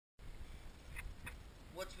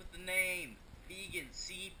what's with the name? Vegan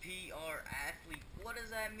CPR athlete. What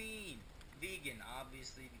does that mean? Vegan,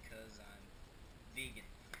 obviously, because I'm vegan.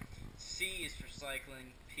 C is for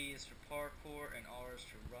cycling, P is for parkour, and R is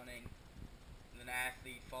for running. And an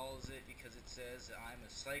athlete follows it because it says I'm a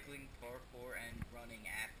cycling, parkour, and running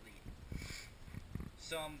athlete.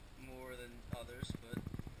 Some more than others, but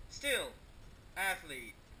still,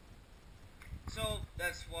 athlete. So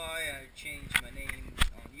that's why I changed my name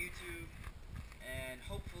on YouTube, and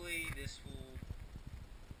hopefully this will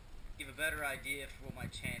give a better idea for what my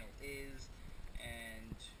channel is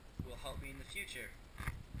and will help me in the future.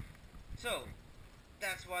 So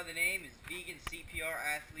that's why the name is Vegan CPR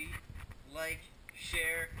Athlete. Like,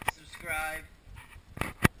 share, subscribe,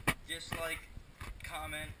 dislike,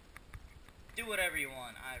 comment, do whatever you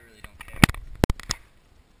want. I really don't care.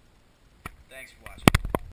 Thanks for watching.